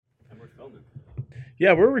filming.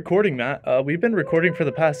 Yeah, we're recording, Matt. We've been recording for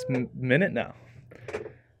the past minute now.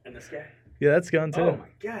 And this guy? Yeah, that's gone too. Oh my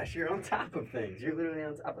gosh, you're on top of things. You're literally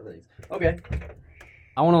on top of things. Okay.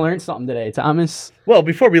 I want to learn something today, Thomas. Well,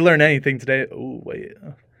 before we learn anything today,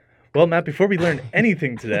 Well, Matt, before we learn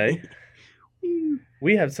anything today,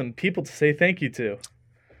 we have some people to say thank you to. Do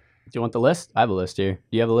you want the list? I have a list here.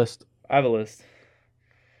 Do you have a list? I have a list.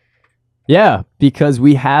 Yeah, because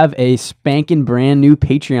we have a spanking brand new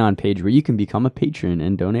Patreon page where you can become a patron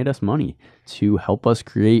and donate us money to help us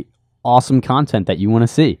create awesome content that you want to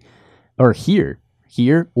see or hear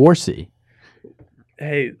or see.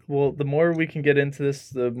 Hey, well, the more we can get into this,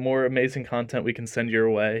 the more amazing content we can send your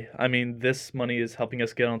way. I mean, this money is helping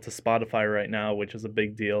us get onto Spotify right now, which is a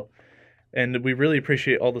big deal. And we really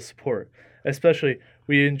appreciate all the support. Especially,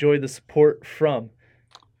 we enjoy the support from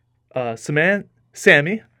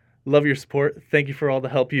Sammy. Love your support. Thank you for all the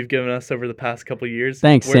help you've given us over the past couple of years.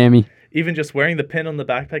 Thanks, Sammy. Even just wearing the pin on the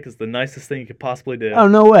backpack is the nicest thing you could possibly do. Oh,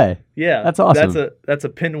 no way. Yeah. That's awesome. That's a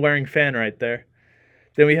pin-wearing fan right there.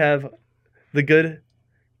 Then we have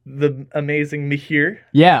the amazing Mihir.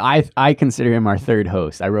 Yeah, I consider him our third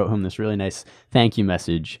host. I wrote him this really nice thank you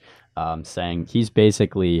message saying he's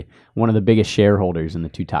basically one of the biggest shareholders in the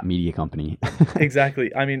Two Top Media Company.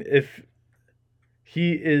 Exactly. I mean, if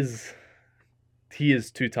he is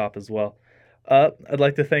Two Top as well. I'd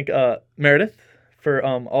like to thank Meredith for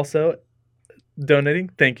also donating.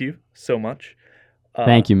 Thank you so much.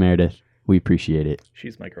 Thank you, Meredith. We appreciate it.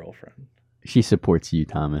 She's my girlfriend. She supports you,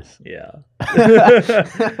 Thomas. Yeah.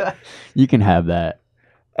 You can have that.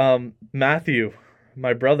 Matthew,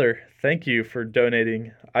 my brother, thank you for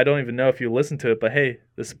donating. I don't even know if you listen to it, but hey,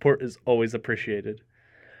 the support is always appreciated.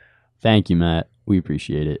 Thank you, Matt. We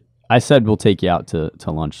appreciate it. I said we'll take you out to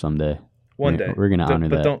lunch someday. One day. We're going to honor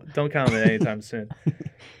that. But don't count on it anytime soon.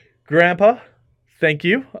 Grandpa, thank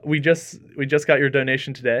you. We just got your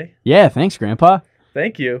donation today. Yeah, thanks, Grandpa.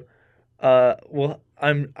 Thank you. Well,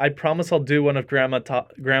 I promise I'll do one of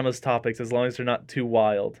Grandma's topics as long as they're not too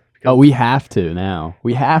wild. Oh, we have to now.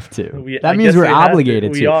 We have to. I That means guess we're we have to.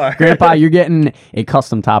 obligated We to. are. Grandpa, you're getting a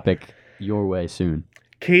custom topic your way soon.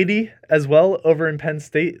 Katie, as well, over in Penn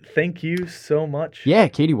State, thank you so much. Yeah,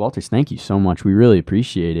 Katie Walters, thank you so much. We really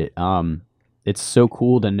appreciate it. It's so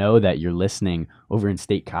cool to know that you're listening over in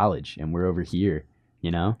State College and we're over here,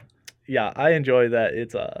 you know? Yeah, I enjoy that.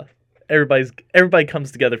 It's everybody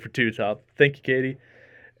comes together for Two Top. Thank you, Katie.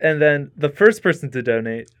 And then the first person to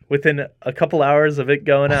donate within a couple hours of it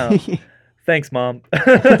going out. Thanks, Mom.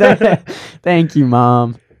 Thank you,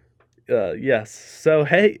 Mom. Yes. So,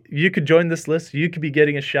 hey, you could join this list. You could be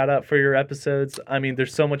getting a shout out for your episodes. I mean,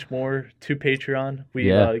 there's so much more to Patreon. We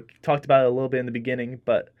talked about it a little bit in the beginning,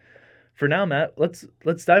 but for now, Matt, let's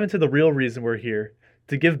dive into the real reason we're here,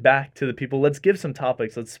 to give back to the people. Let's give some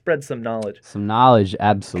topics. Let's spread some knowledge. Some knowledge,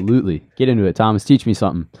 absolutely. Get into it, Thomas. Teach me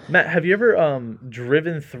something. Matt, have you ever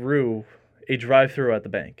driven through a drive-through at the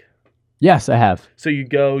bank? Yes, I have. So you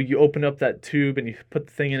open up that tube, and you put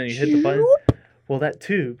the thing in, and you hit the button. Well, that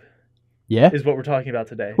tube is what we're talking about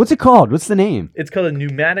today. What's it called? What's the name? It's called a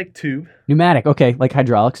pneumatic tube. Pneumatic. Okay, like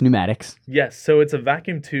hydraulics, pneumatics. Yes. So it's a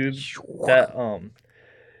vacuum tube that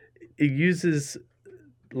it uses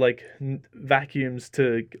like vacuums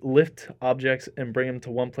to lift objects and bring them to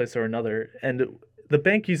one place or another. And the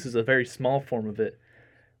bank uses a very small form of it,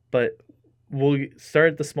 but we'll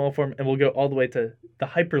start at the small form and we'll go all the way to the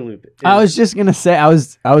Hyperloop. I was just gonna say, I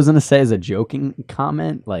was gonna say as a joking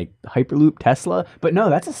comment, like Hyperloop Tesla, but no,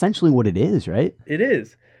 that's essentially what it is, right? It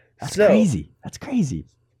is. That's crazy. That's crazy.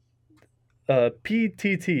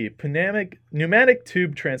 PTT, pneumatic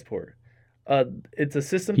tube transport. It's a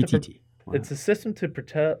system PTT. Wow. It's a system to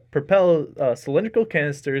propel cylindrical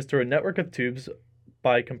canisters through a network of tubes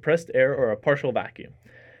by compressed air or a partial vacuum.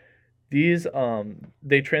 These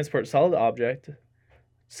they transport solid objects,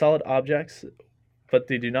 but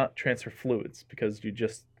they do not transfer fluids because you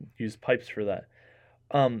just use pipes for that.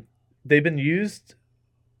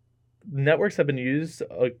 Networks have been used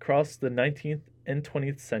across the 19th and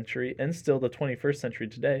 20th century and still the 21st century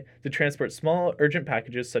today to transport small urgent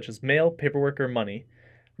packages such as mail, paperwork, or money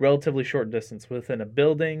relatively short distance within a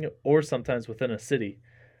building or sometimes within a city.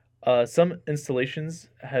 Some installations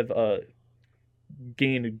have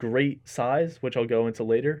gained great size, which I'll go into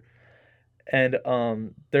later. And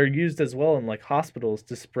they're used as well in like hospitals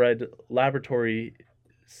to spread laboratory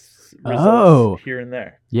results here and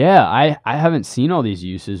there. Yeah, I haven't seen all these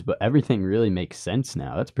uses, but everything really makes sense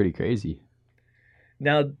now. That's pretty crazy.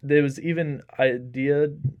 Now, there was an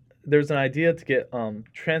idea to get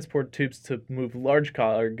transport tubes to move large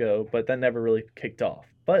cargo, but that never really kicked off.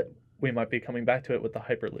 But we might be coming back to it with the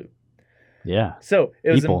Hyperloop. Yeah. So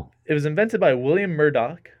it It was invented by William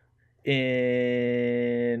Murdoch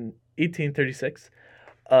in 1836.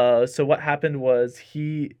 So what happened was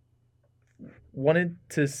he wanted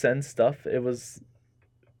to send stuff. It was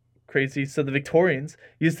crazy. So the Victorians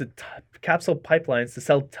used the capsule pipelines to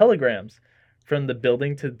sell telegrams from the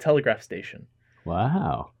building to the telegraph station.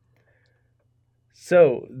 Wow.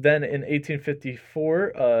 So then in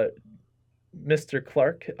 1854, Mr.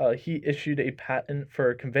 Clark, he issued a patent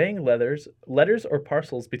for conveying letters or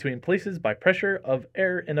parcels between places by pressure of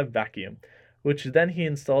air in a vacuum, which then he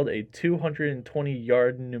installed a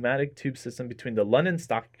 220-yard pneumatic tube system between the London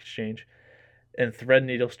Stock Exchange and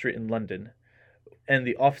Threadneedle Street in London and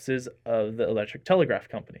the offices of the Electric Telegraph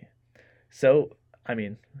Company. So, I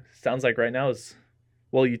mean, sounds like right now is,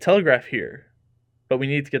 well, you telegraph here, but we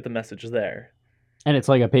need to get the message there. And it's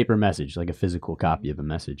like a paper message, like a physical copy of a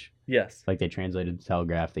message. Yes. Like they translated the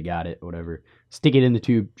telegraph, they got it, whatever. Stick it in the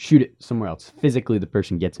tube, shoot it somewhere else. Physically, the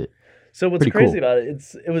person gets it. So what's Pretty crazy cool. about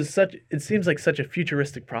it seems like such a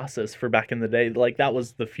futuristic process for back in the day. Like that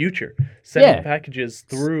was the future. Sending Yeah. packages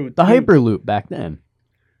through The tube. Hyperloop back then.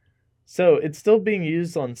 So it's still being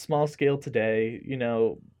used on small scale today. You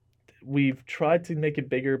know, we've tried to make it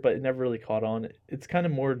bigger, but it never really caught on. It's kind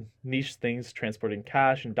of more niche things, transporting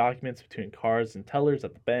cash and documents between cars and tellers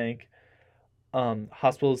at the bank.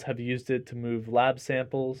 Hospitals have used it to move lab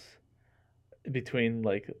samples between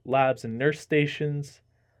like labs and nurse stations.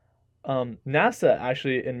 NASA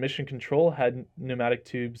actually in mission control had pneumatic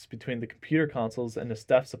tubes between the computer consoles and the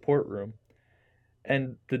staff support room.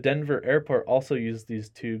 And the Denver airport also used these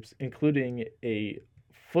tubes, including a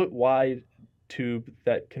foot-wide tube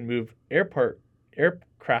that can move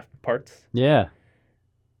aircraft parts Yeah.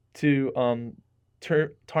 to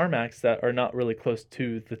tarmacs that are not really close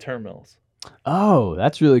to the terminals. Oh,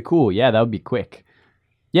 that's really cool. Yeah, that would be quick.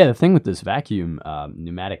 Yeah, the thing with this vacuum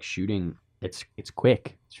pneumatic shooting, it's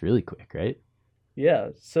quick. It's really quick, right?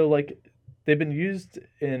 Yeah, so like they've been used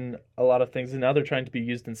in a lot of things, and now they're trying to be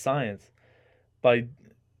used in science by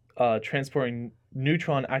transporting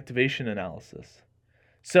neutron activation analysis.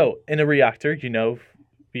 So in a reactor, you know,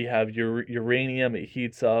 we have your uranium, it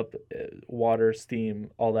heats up, water,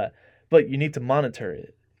 steam, all that, but you need to monitor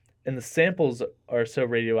it. And the samples are so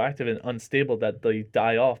radioactive and unstable that they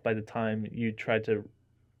die off by the time you try to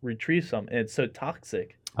retrieve some, and it's so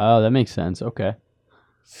toxic. Oh, that makes sense. Okay.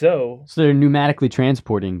 So So they're pneumatically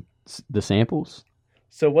transporting the samples?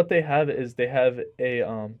 So what they have is they have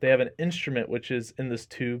an instrument which is in this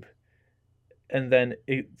tube, and then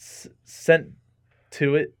it's sent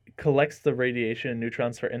to it, collects the radiation and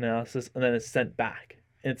neutrons for analysis, and then it's sent back.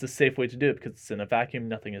 And it's a safe way to do it because it's in a vacuum,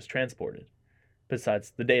 nothing is transported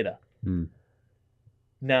besides the data. Hmm.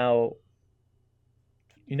 Now,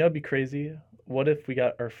 you know, it'd be crazy. What if we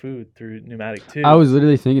got our food through pneumatic tubes? I was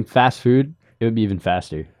literally thinking fast food. It would be even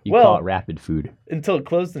faster. You Well- call it rapid food. Until it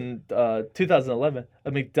closed in 2011,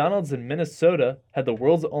 a McDonald's in Minnesota had the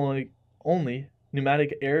world's only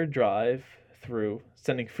pneumatic air drive-through,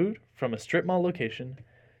 sending food from a strip mall location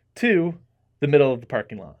to the middle of the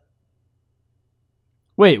parking lot.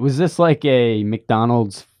 Wait, was this like a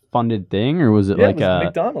McDonald's funded thing, or was it Yeah, like it was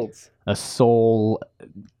McDonald's. a sole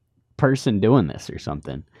person doing this or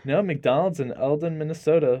something? No, McDonald's in Eldon,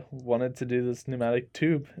 Minnesota wanted to do this pneumatic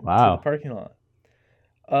tube to Wow. the parking lot.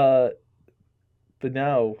 But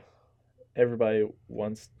now everybody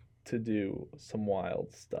wants to do some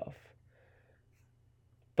wild stuff.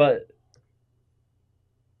 But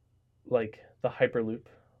like the Hyperloop,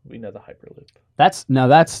 we know the Hyperloop.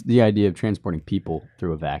 That's the idea of transporting people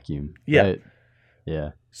through a vacuum. Yeah. right?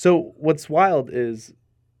 Yeah. So what's wild is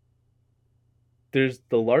there's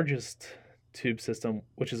the largest tube system,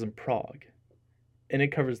 which is in Prague, and it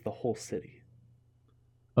covers the whole city.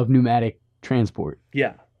 Of pneumatic transport.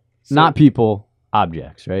 Yeah. So Not people,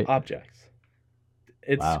 objects, right? objects.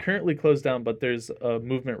 It's Wow. currently closed down, but there's a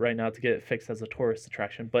movement right now to get it fixed as a tourist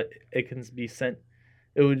attraction. But it can be sent.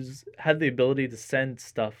 It had the ability to send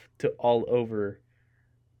stuff to all over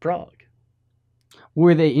Prague.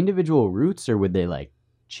 Were they individual routes, or would they like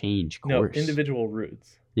change course? No, individual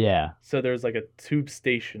routes. Yeah. So there's like a tube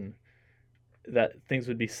station that things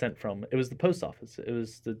would be sent from. It was the post office. It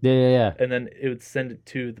was the Yeah. and then it would send it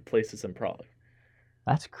to the places in Prague.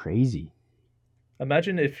 That's crazy.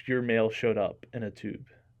 Imagine if your mail showed up in a tube.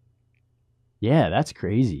 Yeah, that's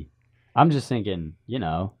crazy. I'm just thinking,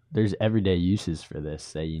 there's everyday uses for this.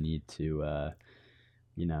 Say you need to,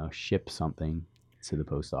 ship something to the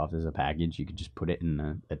post office, a package. You could just put it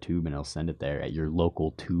in a tube and it'll send it there at your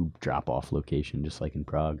local tube drop-off location, just like in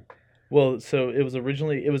Prague. Well, so it was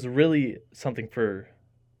really something for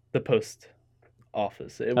the post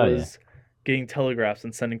office. It Oh, yeah. was getting telegraphs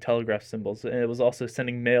and sending telegraph symbols, and it was also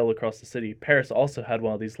sending mail across the city. Paris also had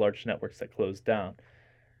one of these large networks that closed down.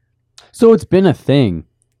 So it's been a thing,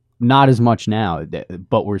 not as much now,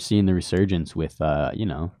 but we're seeing the resurgence with,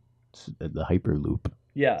 the Hyperloop,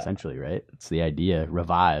 Yeah, essentially, right? It's the idea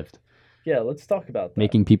revived, yeah. Let's talk about that.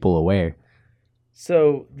 making people aware.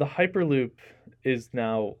 So the Hyperloop is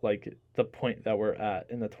now like the point that we're at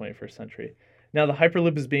in the 21st century. Now the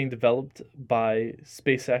Hyperloop is being developed by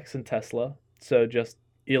SpaceX and Tesla. So just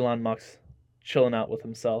Elon Musk chilling out with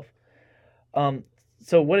himself.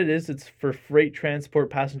 So what it is, it's for freight transport,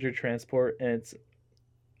 passenger transport, and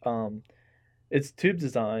its tube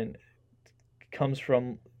design comes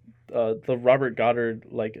from the Robert Goddard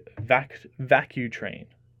vacuum train.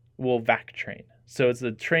 Vac train. So it's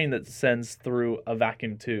a train that sends through a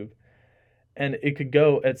vacuum tube. And it could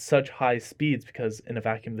go at such high speeds because in a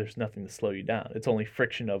vacuum there's nothing to slow you down. It's only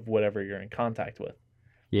friction of whatever you're in contact with.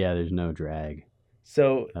 Yeah, there's no drag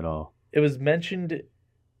So at all. it was first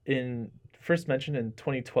mentioned in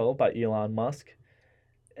 2012 by Elon Musk.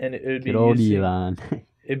 And it would be Good old using, Elon.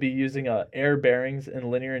 it'd be using air bearings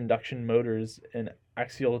and linear induction motors and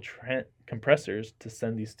axial compressors to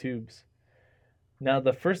send these tubes. Now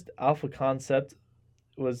the first alpha concept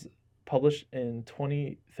was published in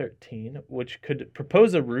 2013, which could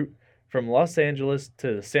propose a route from Los Angeles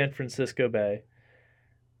to the San Francisco Bay,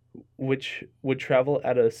 which would travel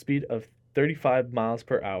at a speed of 35 miles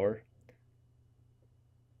per hour.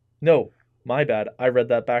 No, my bad. I read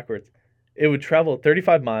that backwards. It would travel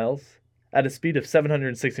 35 miles at a speed of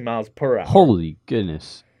 760 miles per hour. Holy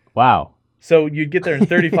goodness. Wow. So you'd get there in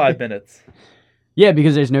 35 minutes. Yeah,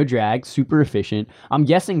 because there's no drag, super efficient. I'm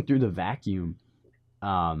guessing through the vacuum,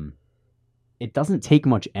 it doesn't take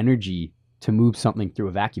much energy to move something through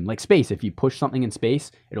a vacuum. Like space, if you push something in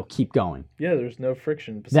space, it'll keep going. Yeah, there's no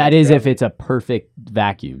friction. That is if gravity. it's a perfect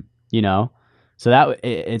vacuum, you know? So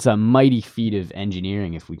it's a mighty feat of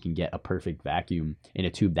engineering if we can get a perfect vacuum in a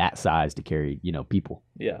tube that size to carry, people.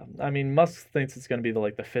 Yeah, I mean, Musk thinks it's going to be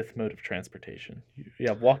the fifth mode of transportation. You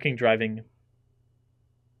have walking, driving,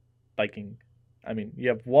 biking. I mean, you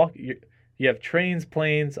have trains,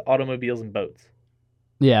 planes, automobiles, and boats,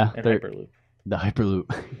 Yeah, and Hyperloop. the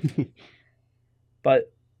Hyperloop.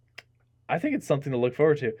 But I think it's something to look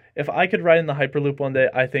forward to. If I could ride in the Hyperloop one day,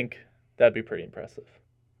 I think that'd be pretty impressive.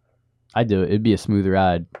 I'd do it. It'd be a smooth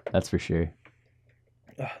ride, that's for sure.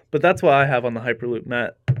 But that's what I have on the Hyperloop,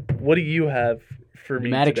 Matt. What do you have for me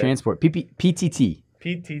Pneumatic today? transport, PTT.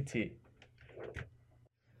 PTT.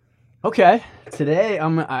 Okay, today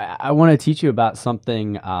I want to teach you about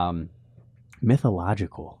something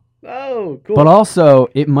mythological, Oh, cool. but also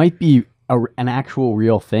it might be an actual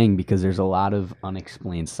real thing because there's a lot of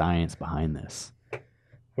unexplained science behind this.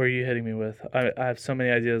 Where are you hitting me with? I have so many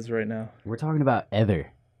ideas right now. We're talking about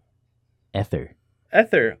ether. Ether.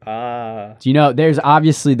 Ether. Ah. Do you know? There's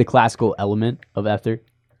obviously the classical element of ether,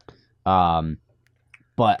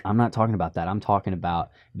 but I'm not talking about that. I'm talking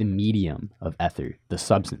about the medium of ether, the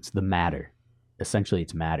substance, the matter. Essentially,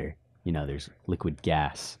 it's matter. There's liquid,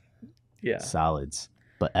 gas, Yeah. solids,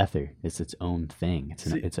 but ether is its own thing. It's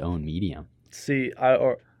its own medium. See,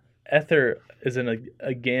 Ether is in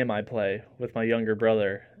a game I play with my younger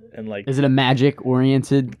brother, and Is it a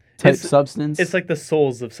magic-oriented type substance? It's like the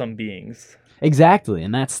souls of some beings. Exactly,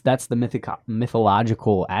 and that's the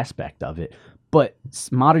mythological aspect of it. But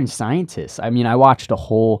modern scientists, I mean, I watched a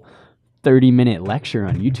whole 30-minute lecture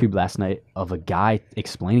on YouTube last night of a guy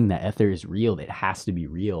explaining that ether is real. It has to be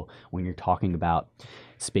real when you're talking about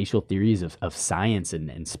spatial theories of science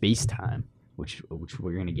and space-time, which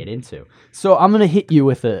we're going to get into. So I'm going to hit you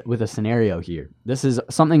with a scenario here. This is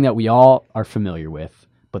something that we all are familiar with,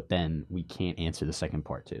 but then we can't answer the second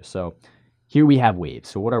part too. So here we have waves.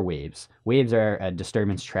 So what are waves? Waves are a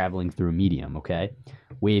disturbance traveling through a medium, okay?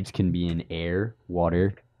 Waves can be in air,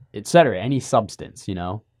 water, etc., any substance,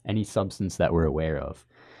 any substance that we're aware of.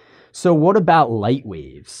 So what about light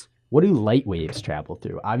waves? What do light waves travel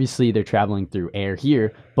through? Obviously, they're traveling through air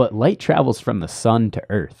here, but light travels from the sun to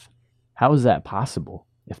Earth. How is that possible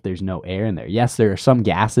if there's no air in there? Yes, there are some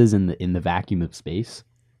gases in the vacuum of space.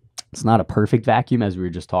 It's not a perfect vacuum, as we were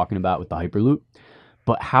just talking about with the Hyperloop,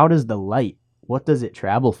 but how does the light, what does it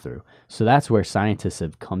travel through? So that's where scientists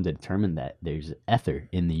have come to determine that there's ether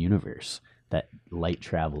in the universe that light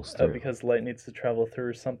travels through. Because light needs to travel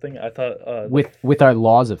through something. I thought with our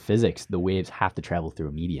laws of physics, the waves have to travel through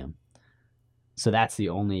a medium. So that's the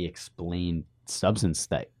only explained substance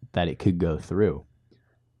that it could go through.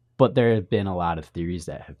 But there have been a lot of theories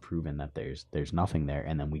that have proven that there's nothing there,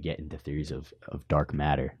 and then we get into theories of dark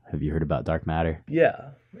matter. Have you heard about dark matter?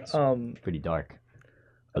 Yeah. Pretty dark.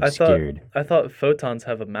 I Obscured. thought photons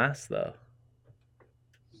have a mass though.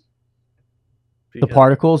 The Because-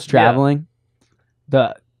 particles yeah. traveling.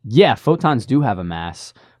 Photons do have a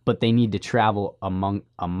mass, but they need to travel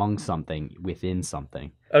among something within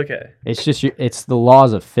something. Okay. It's just it's the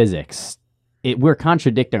laws of physics. We're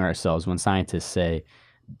contradicting ourselves when scientists say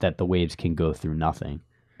that the waves can go through nothing,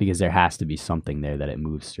 because there has to be something there that it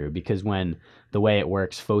moves through. Because when the way it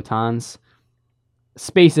works, photons,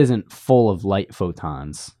 space isn't full of light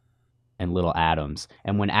photons and little atoms.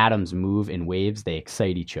 And when atoms move in waves, they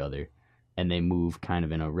excite each other, and they move kind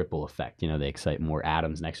of in a ripple effect. They excite more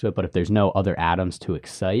atoms next to it. But if there's no other atoms to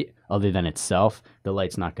excite other than itself, the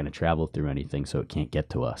light's not going to travel through anything, so it can't get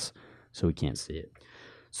to us. So we can't see it.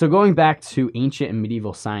 So going back to ancient and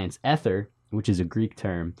medieval science, ether, which is a Greek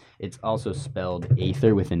term, it's also spelled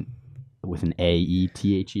aether with an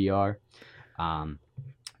A-E-T-H-E-R.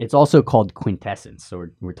 It's also called quintessence, so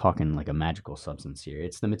we're talking like a magical substance here.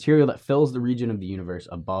 It's the material that fills the region of the universe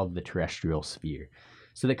above the terrestrial sphere.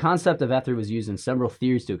 So the concept of ether was used in several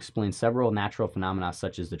theories to explain several natural phenomena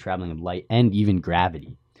such as the traveling of light and even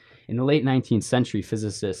gravity. In the late 19th century,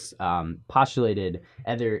 physicists postulated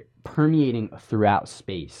ether permeating throughout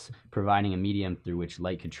space, providing a medium through which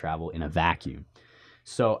light could travel in a vacuum.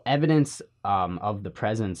 So evidence of the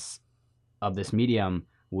presence of this medium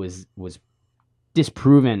was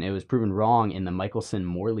disproven. It was proven wrong in the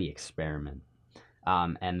Michelson-Morley experiment,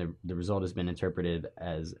 and the result has been interpreted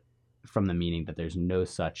as from the meaning that there's no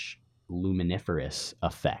such luminiferous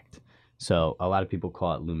effect. So a lot of people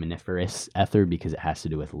call it luminiferous ether because it has to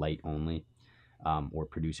do with light only, or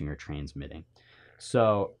producing or transmitting.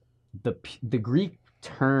 So the Greek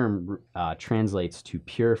term translates to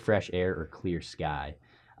pure fresh air or clear sky.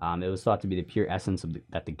 It was thought to be the pure essence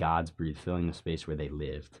that the gods breathed, filling the space where they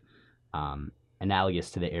lived, analogous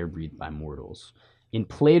to the air breathed by mortals. In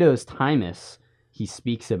Plato's Timaeus, he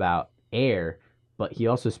speaks about air, but he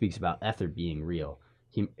also speaks about ether being real.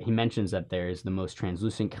 He mentions that there is the most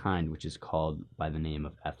translucent kind, which is called by the name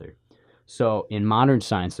of ether. So in modern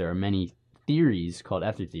science, there are many theories called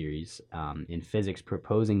ether theories in physics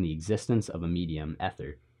proposing the existence of a medium,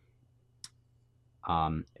 ether,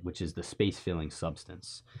 which is the space-filling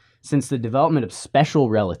substance. Since the development of special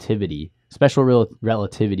relativity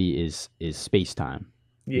is space-time.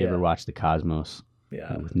 You ever watch The Cosmos?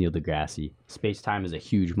 Yeah. With Neil deGrasse. Space-time is a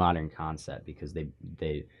huge modern concept because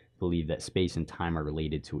they believe that space and time are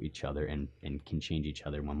related to each other and can change each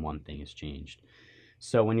other when one thing is changed.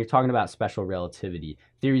 So when you're talking about special relativity,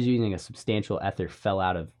 theories using a substantial ether fell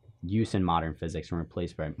out of use in modern physics and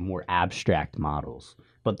replaced by more abstract models,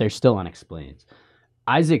 but they're still unexplained.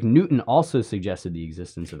 Isaac Newton also suggested the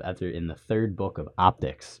existence of ether in the third book of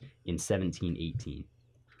Optics in 1718.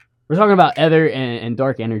 We're talking about ether and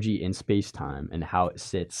dark energy in space-time and how it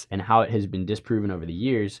sits and how it has been disproven over the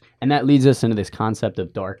years, and that leads us into this concept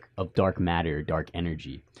of dark matter, dark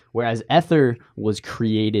energy. Whereas ether was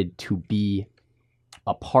created to be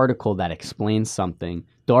a particle that explains something,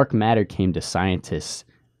 dark matter came to scientists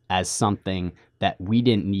as something that we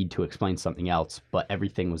didn't need to explain something else, but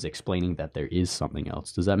everything was explaining that there is something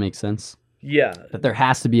else. Does that make sense? Yeah. That there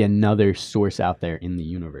has to be another source out there in the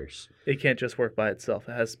universe. It can't just work by itself.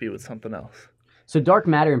 It has to be with something else. So dark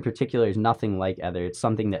matter in particular is nothing like ether. It's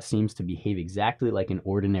something that seems to behave exactly like an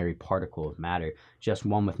ordinary particle of matter, just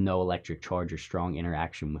one with no electric charge or strong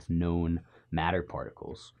interaction with known matter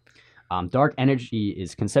particles. Dark energy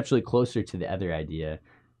is conceptually closer to the ether idea.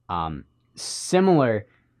 Similar,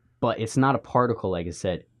 but it's not a particle, like I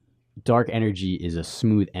said. Dark energy is a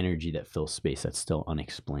smooth energy that fills space that's still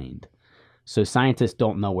unexplained. So scientists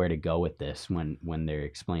don't know where to go with this when they're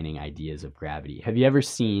explaining ideas of gravity. Have you ever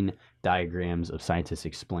seen diagrams of scientists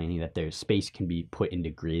explaining that their space can be put into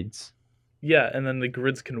grids? Yeah, and then the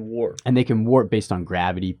grids can warp. And they can warp based on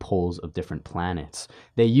gravity pulls of different planets.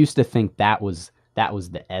 They used to think that was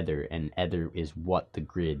the ether, and ether is what the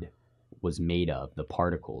grid was made of, the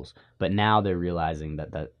particles. But now they're realizing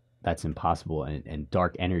that's impossible, and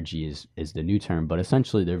dark energy is the new term, but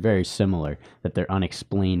essentially they're very similar, that they're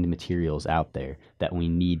unexplained materials out there that we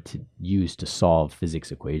need to use to solve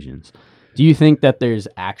physics equations. Do you think that there's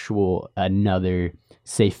another,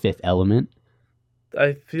 say, fifth element?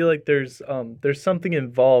 I feel like there's something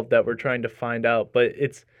involved that we're trying to find out, but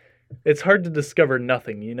it's hard to discover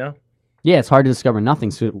nothing, you know? Yeah, it's hard to discover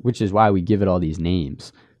nothing, which is why we give it all these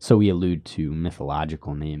names. So we allude to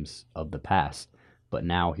mythological names of the past. But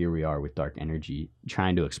now here we are with dark energy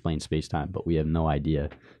trying to explain space-time, but we have no idea.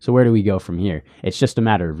 So where do we go from here? It's just a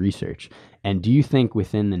matter of research. And do you think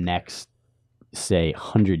within the next, say,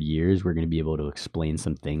 100 years, we're going to be able to explain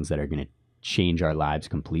some things that are going to change our lives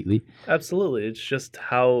completely? Absolutely. It's just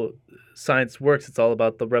how science works. It's all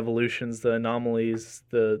about the revolutions, the anomalies,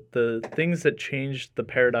 the things that change the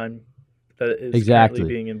paradigm that is Exactly.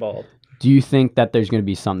 currently being involved. Do you think that there's going to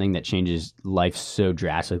be something that changes life so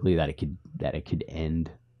drastically that it could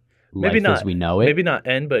end life Maybe not as we know it? Maybe not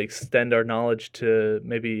end, but extend our knowledge to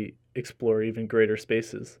maybe explore even greater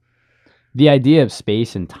spaces. The idea of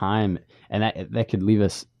space and time, and that could lead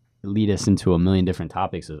us into a million different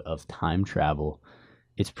topics of time travel.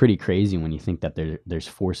 It's pretty crazy when you think that there's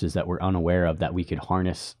forces that we're unaware of that we could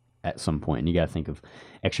harness at some point. And you got to think of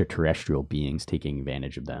extraterrestrial beings taking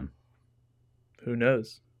advantage of them. Who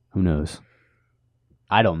knows? Who knows?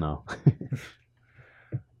 I don't know.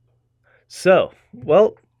 So,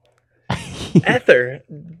 well, Ether.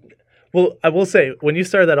 Well, I will say, when you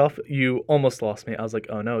started that off, you almost lost me. I was like,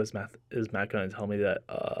 oh no, is Matt going to tell me that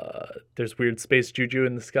there's weird space juju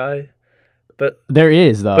in the sky? But There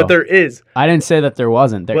is, though. But there is. I didn't say that there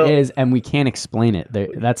wasn't. There Well- is, and we can't explain it.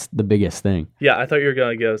 That's the biggest thing. Yeah, I thought you were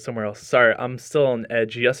going to go somewhere else. Sorry, I'm still on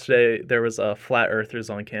edge. Yesterday, there was flat earthers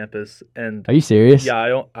on campus, and Are you serious?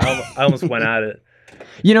 yeah, I almost went at it.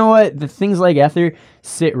 You know what? The things like Ether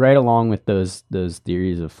sit right along with those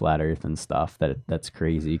theories of flat Earth and stuff. That's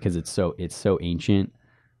crazy because it's so ancient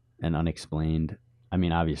and unexplained. I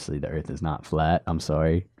mean, obviously the Earth is not flat. I'm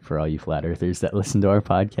sorry for all you flat earthers that listen to our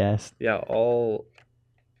podcast. Yeah,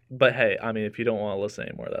 but hey, I mean, if you don't want to listen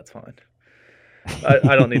anymore, that's fine.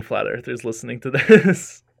 I don't need flat earthers listening to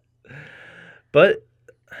this. But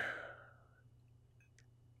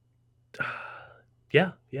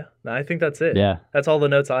yeah, I think that's it. Yeah, That's all the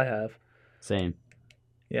notes I have. same.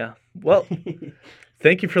 Yeah. Well,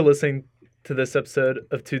 thank you for listening to this episode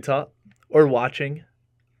of Two Top or watching.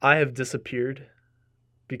 I have disappeared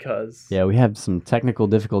because Yeah, we have some technical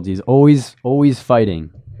difficulties. Always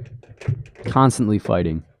fighting. Constantly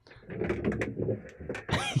fighting.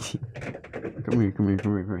 Come here.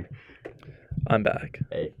 I'm back.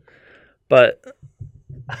 Hey. But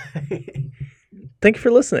thank you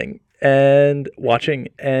for listening and watching,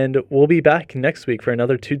 and we'll be back next week for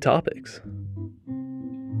another Two Topics.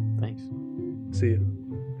 Thanks. See you.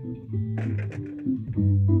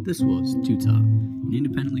 This was Two Top, an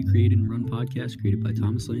independently created and run podcast created by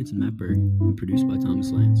Thomas Lance and Matt Berg and produced by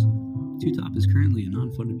Thomas Lance. Two Top is currently a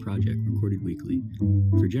non-funded project recorded weekly.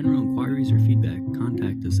 For general inquiries or feedback,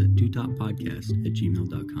 contact us at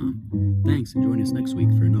twotoppodcast@gmail.com. Thanks, and join us next week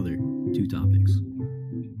for another Two Topics.